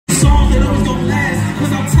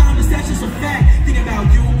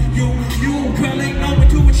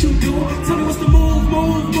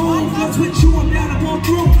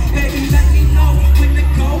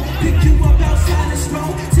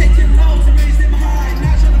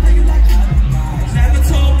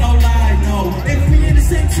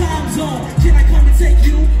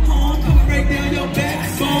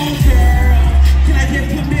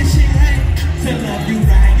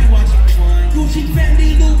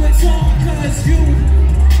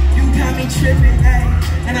tripping, ayy.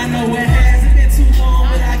 And I know it hasn't been too long,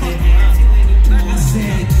 but I get antsy when you do. I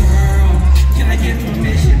said, girl, can I get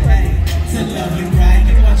permission, babe, to love you right?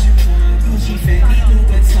 Get what you want, Gucci, Fendi, Louis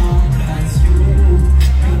Vuitton, cause you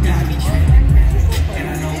got me tripping, babe. And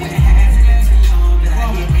I know it hasn't been too long, but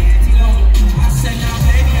I get antsy when you do. I said, now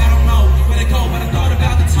baby, I don't know where to go, but I thought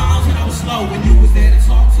about the times when I was slow, when you was there to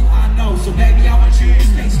talk to, I know. So baby, I want you to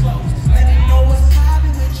stay slow. Let me know what's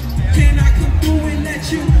happening with you. Can I come through and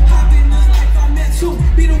let you hop in this life I meant to?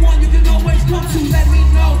 Be the one you can always come to. Let me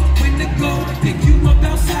know when to go. Pick you up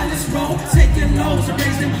outside this road. Take your lows and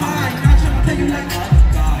raise them high. Not trying to play you like other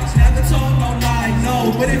guys. Never told no lie,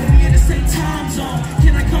 no. But if we in the same time zone,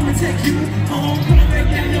 can I come and take you home? Put it right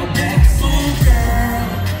down your back, phone, girl.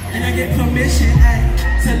 And I get permission, ayy,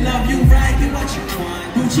 to love you right. Get what you want.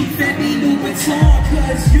 Gucci, Fendi, Louis Vuitton,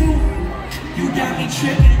 cause you got me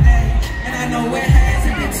tripping, ayy. And I know it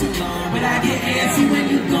hasn't been too long, but I get antsy when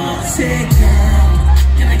you gone. Say, girl,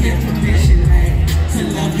 can I get permission, ayy, to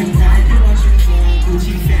love you right? Get what you want.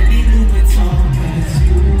 Gucci, Fendi, Louis Vuitton, cause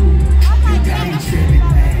you got me tripping,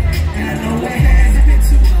 ayy. And I know it hasn't been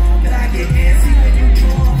too long, but I get antsy when you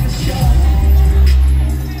gone for sure.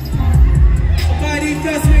 Sabaidee,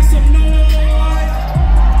 just make some noise.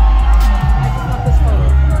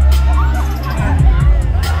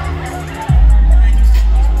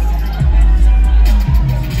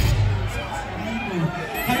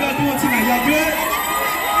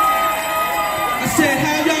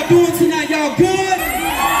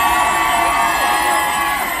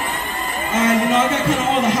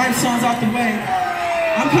 Songs out the way.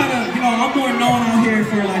 I'm kind of, I'm more known out here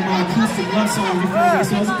for like my acoustic love songs, you feel me?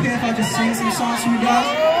 So is it okay if I just sing some songs for you guys?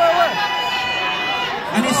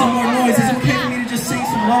 I need some more noise. Is it okay for me to just sing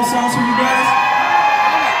some love songs for you guys?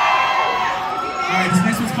 Alright, this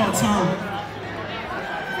next one's called Tom.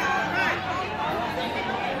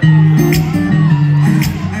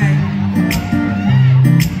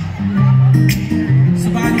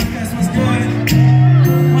 Sabaidee Fest, what's good?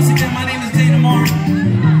 Once again, my name is Dane, Amar.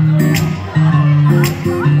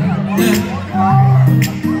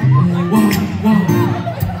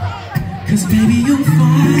 Cause baby, you're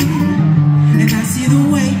fine, and I see the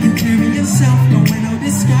way you carry yourself, don't wear no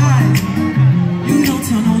disguise. You don't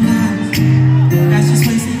tell no lies, that's just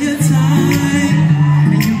wasting your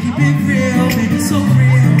time. And you keep it real, baby, so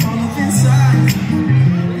real, all up inside.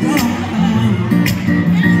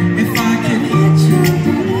 If I could hit you,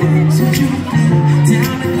 would you be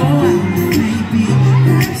down to go out? Maybe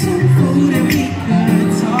grab some food and we could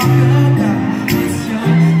talk about what's your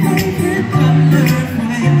favorite color.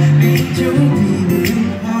 Made you be who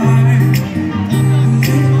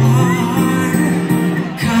you are,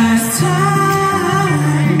 cause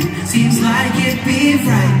time seems like it'd be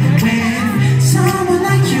right with someone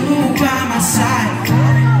like you by my side.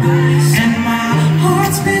 And my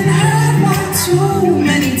heart's been hurt one too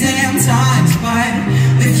many damn times, but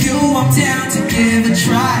with you I'm down to give a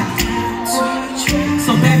try.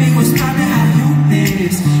 So baby, what's poppin', how you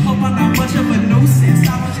this? Hope I'm not much of a nuisance. I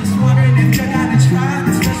was just wondering if you're gonna try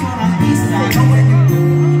this first one on the east side. Know where you do,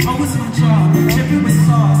 always my job, dripping with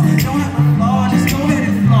sauce. Don't have a flaw, just go ahead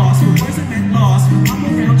and floss. With words I meant lost, I'm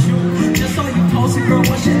around you. Just saw you posted, girl,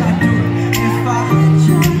 what should I do? If I hit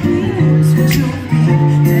your dreams, would you be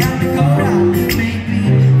down to go out? Maybe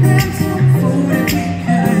grab some food and we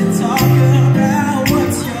could talk about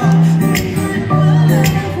what's your favorite color.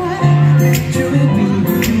 What made you be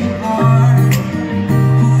who you are?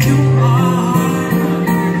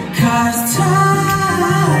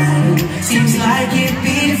 Seems like it'd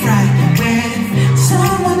be right with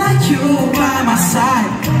someone like you by my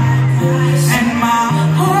side. And my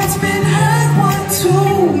heart's been hurt one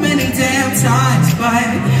too many damn times,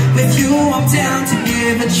 but with you I'm down to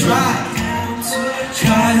give a try.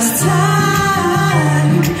 Cause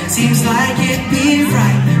time seems like it'd be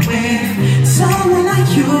right with someone like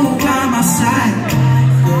you by my side.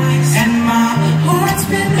 And my heart's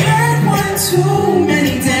been hurt one too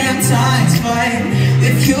many damn times, but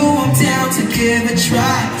with you I'm down to give a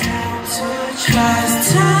try.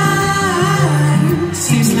 Cause time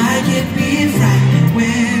seems like it'd be right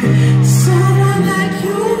with someone like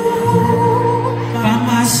you by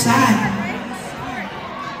my side.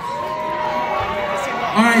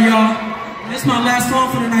 Alright y'all, this is my last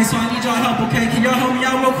song for the night, so I need y'all help, okay? Can y'all help me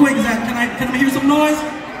out real quick? Can I hear some noise?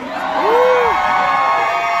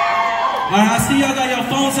 Alright, I see y'all got your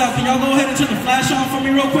phones out. Can y'all go ahead and turn the flash on for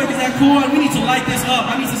me real quick? Is that cool? We need to light this up.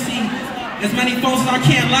 I need to see as many phones as I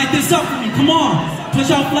can. Light this up for me. Come on. Put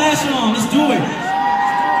y'all flash on. Let's do it.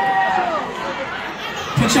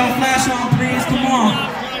 Put y'all flash on, please. Come on.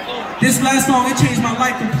 This last song, it changed my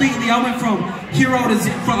life completely. I went from hero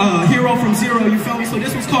from zero, you feel me? So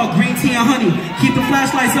this was called Green Tea and Honey. Keep the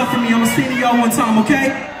flashlights up for me. I'm gonna sing to y'all one time, okay?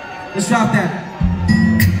 Let's drop that.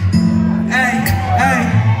 Hey,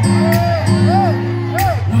 hey.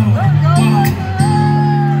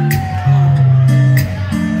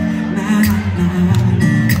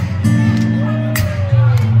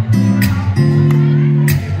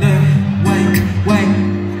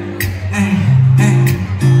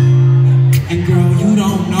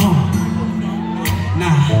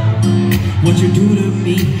 What you do to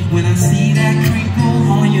me when I see that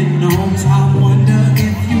crinkle on your nose, I wonder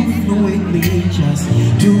if you fluidly just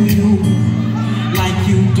do you like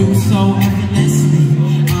you do so effortlessly.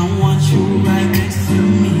 I want you right next to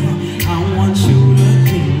me. I want you to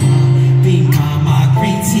be my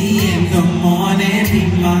green tea in the morning, be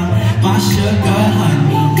my sugar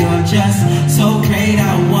honey. You're just so great.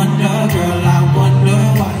 I wonder, girl, I wonder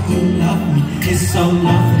why you love me. It's so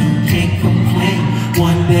lovely, can't complain.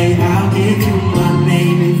 One day I'll give you my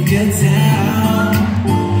name if you're down.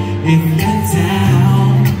 If you're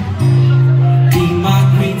down, be my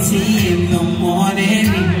green tea in the morning,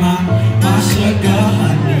 be my sugar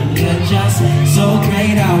honey. You're just so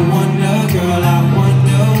great. I wonder, girl, I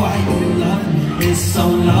wonder why you love me. It's so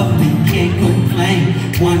lovely, can't complain.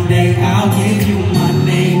 One day I'll give you my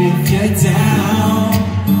name if you're down.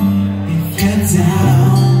 If you're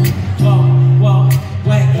down.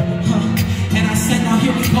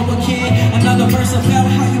 Here we go again, another verse about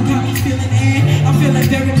how you got me feeling in. I'm feeling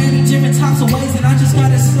very many different types of ways, and I just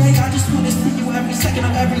gotta say, I just wanna see you every second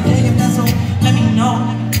of every day. If that's all, let me know.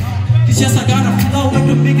 Cause yes, I gotta flow, like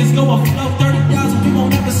the biggest go afloat. 30,000 we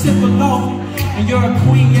won't ever sit below. And you're a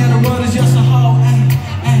queen, yeah, the world is just a hoe. Hey,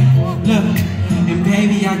 hey, look, and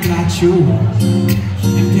baby, I got you,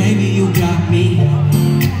 and baby, you got me.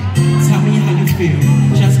 Tell me how you feel,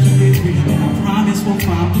 just keep it real, and I promise we'll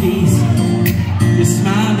find peace. Your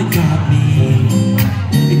smile, it got me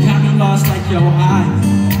lost like your eyes.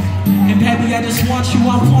 And baby, I just want you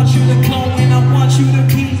to glow, and I want you to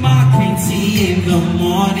be my green tea in the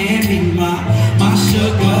morning, be my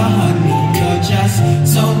sugar honey. You're just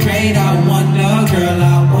so great. I wonder, girl,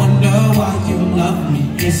 I wonder why you love me.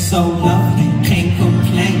 It's so lovely, can't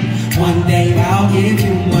complain. One day I'll give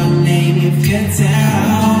you my name if you're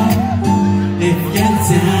down. If you're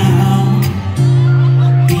down,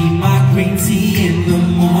 green tea in the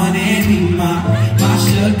morning, be my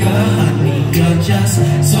sugar honey. You're just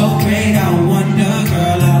so great. I wonder,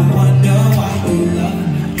 girl, I wonder why you love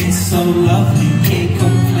me. It's so lovely, can't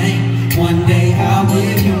complain. One day I'll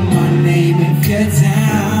give you my name if you're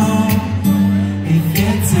down. If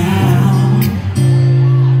you're down.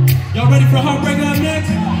 Y'all ready for Heartbreaker up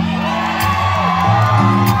next?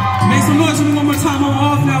 Make some noise for me one more time. I'm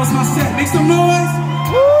off now, it's my set. Make some noise.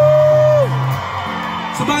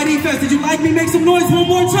 Sabaidee Fest, did you like me? Make some noise one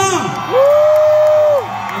more time. Woo!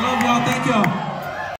 I love y'all, thank y'all.